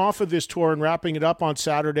 coming off of this tour and wrapping it up on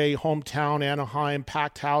Saturday, hometown, Anaheim,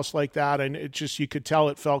 packed house like that, and it just, you could tell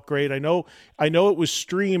it felt great. I know it was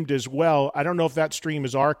streamed as well. I don't know if that stream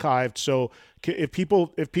is archived. So if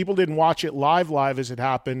people didn't watch it live as it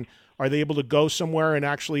happened, are they able to go somewhere and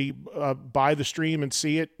actually buy the stream and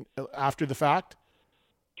see it after the fact?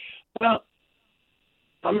 Well,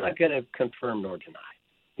 I'm not going to confirm nor deny.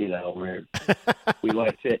 We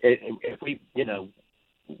like to, if we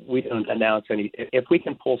don't announce any, if we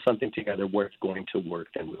can pull something together where it's going to work,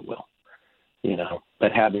 then we will,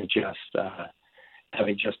 but having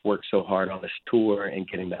just worked so hard on this tour and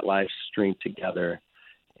getting that live stream together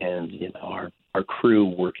and, our crew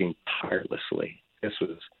working tirelessly, this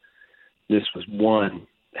was one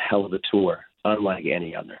hell of a tour, unlike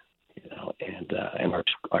any other, and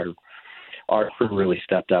our crew really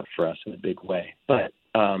stepped up for us in a big way. But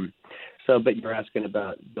you're asking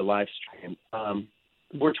about the live stream.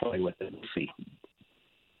 We're toying with it. We'll see.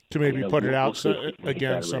 To maybe put it out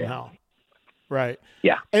again somehow. Right.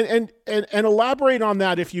 Yeah. And elaborate on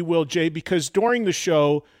that, if you will, Jay, because during the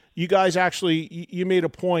show, you guys actually, you made a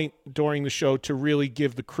point during the show to really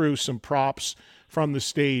give the crew some props from the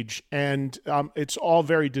stage. And it's all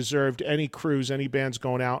very deserved. Any crews, any bands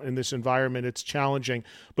going out in this environment, it's challenging.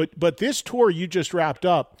 But this tour you just wrapped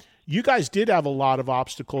up, you guys did have a lot of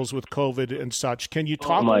obstacles with COVID and such. Can you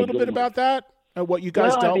talk a little bit about that? What you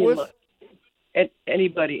guys dealt with? Look, any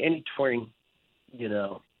touring,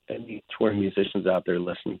 any touring musicians out there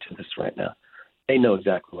listening to this right now, they know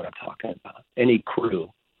exactly what I'm talking about. Any crew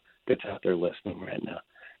that's out there listening right now,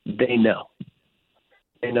 they know.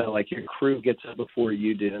 They know, like, your crew gets up before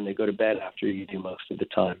you do, and they go to bed after you do most of the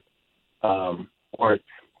time. Or,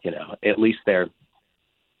 at least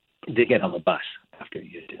they get on the bus after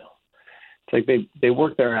you do. It's like they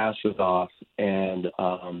work their asses off, and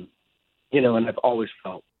and I've always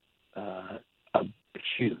felt a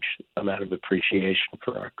huge amount of appreciation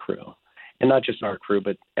for our crew, and not just our crew,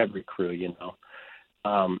 but every crew.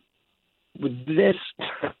 With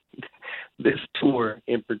this tour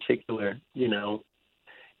in particular,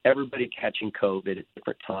 everybody catching COVID at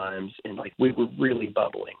different times, and like we were really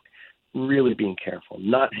bubbling, really being careful,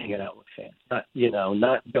 not hanging out with fans,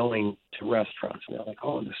 not going to restaurants,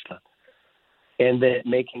 all of this stuff. And then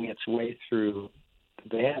making its way through the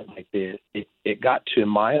band, like it got to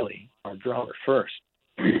Miley, our drummer, first.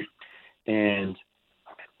 And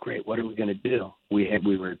great, what are we going to do? We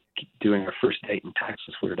were doing our first date in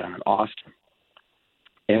Texas. We were down in Austin,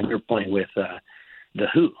 and we were playing with the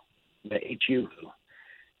Who, the HU Who,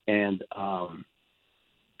 and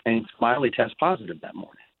Miley tested positive that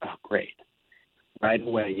morning. Oh, great! Right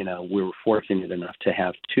away, we were fortunate enough to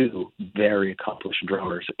have two very accomplished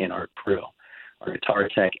drummers in our crew. Our guitar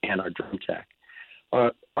tech and our drum tech.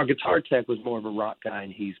 Our guitar tech was more of a rock guy,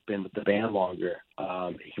 and he's been with the band longer.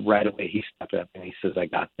 Right away, he stepped up and he says, "I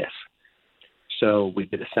got this." So we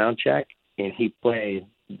did a sound check, and he played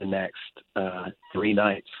the next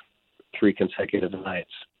 3 consecutive nights,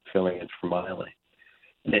 filling in for Miley.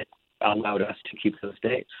 And it allowed us to keep those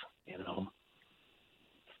dates,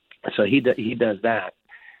 So he does that.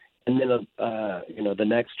 And then, the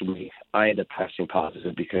next week, I ended up testing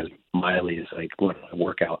positive because Miley is like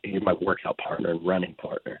he's my workout partner and running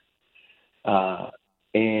partner.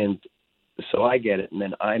 And so I get it, and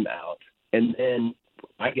then I'm out. And then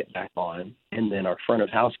I get back on, and then our front of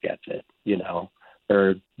house gets it,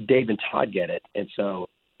 or Dave and Todd get it. And so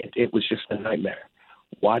it was just a nightmare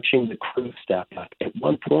watching the crew step up. At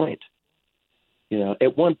one point,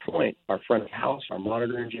 our front of house, our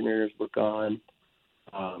monitor engineers were gone.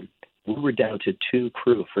 We were down to 2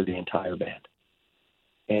 crew for the entire band.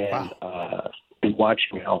 And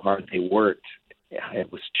watching how hard they worked, it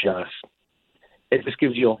just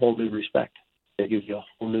gives you a whole new respect. It gives you a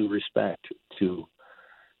whole new respect to,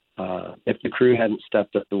 if the crew hadn't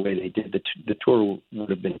stepped up the way they did, the tour would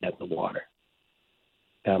have been dead in the water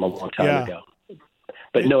a long time ago.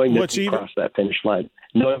 But knowing that we crossed that finish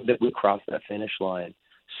line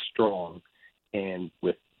strong, and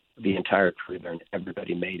with the entire crew there and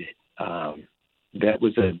everybody made it, that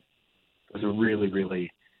was a really,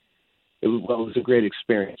 really, it was a great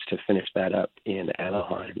experience to finish that up in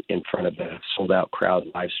Anaheim in front of a sold-out crowd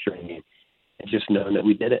live streaming, and just knowing that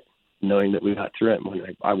we did it, knowing that we got through it.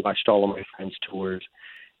 When I watched all of my friends' tours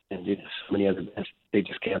and so many other bands, they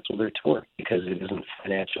just canceled their tour because it isn't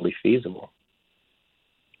financially feasible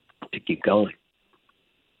to keep going.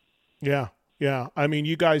 Yeah. Yeah. I mean,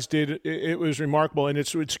 you guys did, it was remarkable. And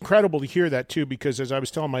it's incredible to hear that too, because as I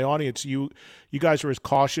was telling my audience, you guys were as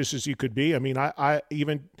cautious as you could be. I mean, I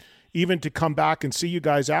even to come back and see you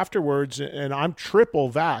guys afterwards, and I'm triple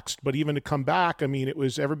vaxxed, but even to come back, I mean, it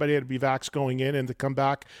was, everybody had to be vaxxed going in, and to come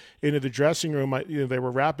back into the dressing room, there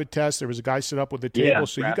were rapid tests. There was a guy set up with the table.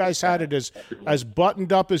 So you guys had it as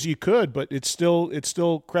buttoned up as you could, but it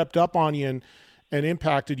still crept up on you and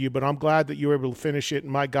impacted you. But I'm glad that you were able to finish it.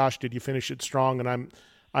 And my gosh, did you finish it strong. And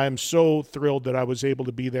I am so thrilled that I was able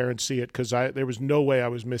to be there and see it, because there was no way I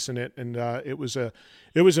was missing it. And it was a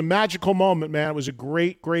magical moment, man. It was a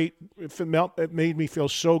great, it made me feel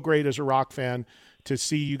so great as a rock fan to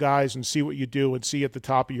see you guys and see what you do and see at the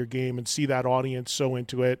top of your game and see that audience so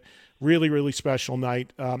into it. Really, really special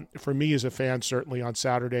night for me as a fan, certainly on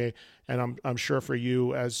Saturday. And I'm sure for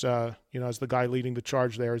you as, as the guy leading the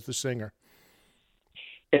charge there as the singer.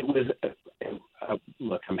 It was,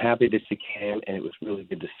 look, I'm happy to see Cam, and it was really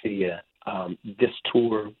good to see you. This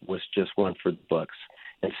tour was just one for the books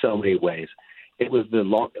in so many ways. It was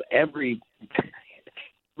every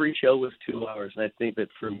show was 2 hours, and I think that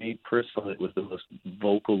for me personally, it was the most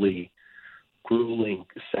vocally grueling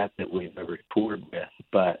set that we've ever toured with.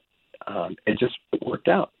 But it just worked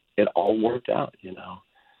out. It all worked out,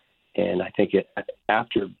 And I think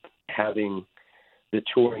after having the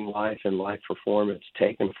touring life and live performance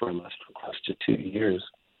taken from us for close to 2 years,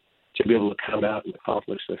 to be able to come out and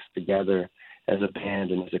accomplish this together as a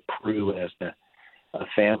band and as a crew, as a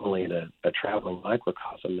family, and a traveling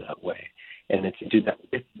microcosm that way, and then to do that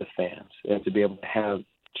with the fans, and to be able to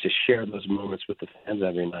share those moments with the fans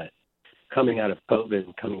every night, coming out of COVID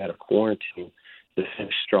and coming out of quarantine, to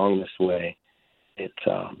finish strong this way,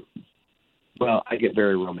 I get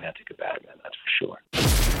very romantic about it, man, that's for sure.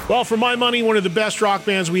 Well, for my money, one of the best rock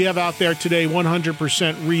bands we have out there today,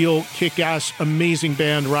 100% real, kick-ass, amazing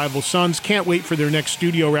band, Rival Sons. Can't wait for their next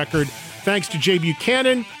studio record. Thanks to Jay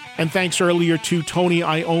Buchanan, and thanks earlier to Tony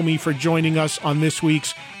Iommi for joining us on this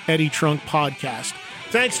week's Eddie Trunk podcast.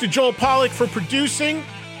 Thanks to Joel Pollack for producing.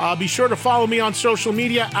 Be sure to follow me on social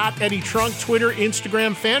media at Eddie Trunk, Twitter,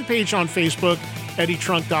 Instagram, fan page on Facebook.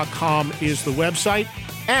 EddieTrunk.com is the website.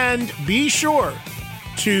 And be sure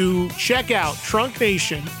to check out Trunk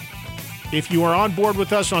Nation if you are on board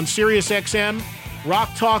with us on SiriusXM. Rock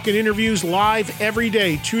Talk and interviews live every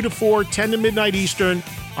day, 2 to 4, 10 to midnight Eastern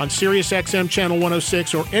on SiriusXM Channel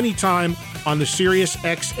 106 or anytime on the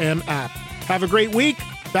SiriusXM app. Have a great week.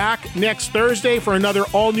 Back next Thursday for another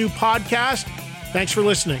all-new podcast. Thanks for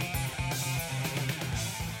listening.